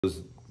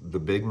The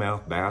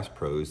Bigmouth Bass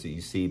Pros that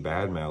you see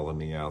bad-mouthing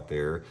me out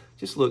there,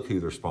 just look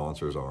who their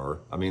sponsors are.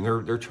 I mean,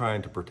 they're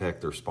trying to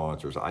protect their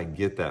sponsors. I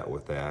get that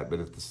with that, but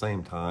at the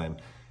same time,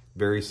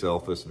 very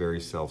selfish, very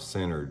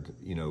self-centered,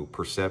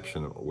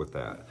 perception with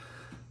that.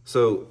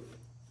 So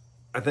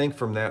I think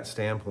from that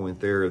standpoint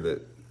there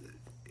that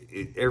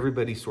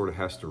everybody sort of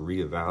has to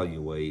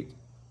reevaluate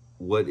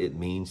what it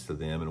means to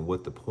them and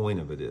what the point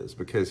of it is.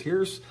 Because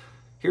here's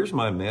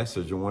my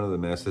message, and one of the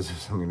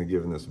messages I'm going to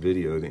give in this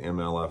video to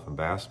MLF and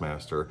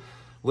Bassmaster.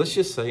 Let's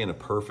just say in a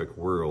perfect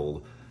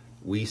world,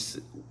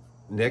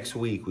 next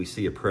week we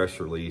see a press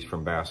release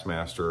from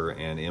Bassmaster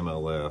and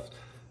MLF.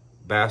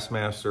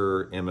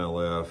 Bassmaster,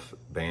 MLF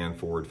ban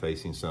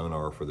forward-facing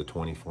sonar for the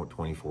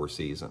 2024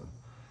 season.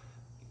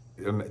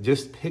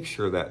 Just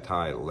picture that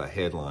title, that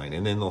headline,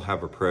 and then they'll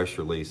have a press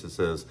release that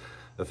says,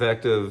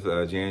 effective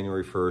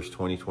January 1st,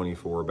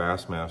 2024,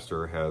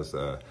 Bassmaster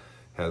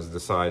has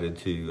decided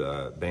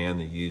to ban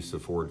the use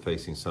of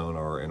forward-facing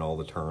sonar in all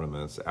the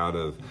tournaments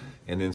and then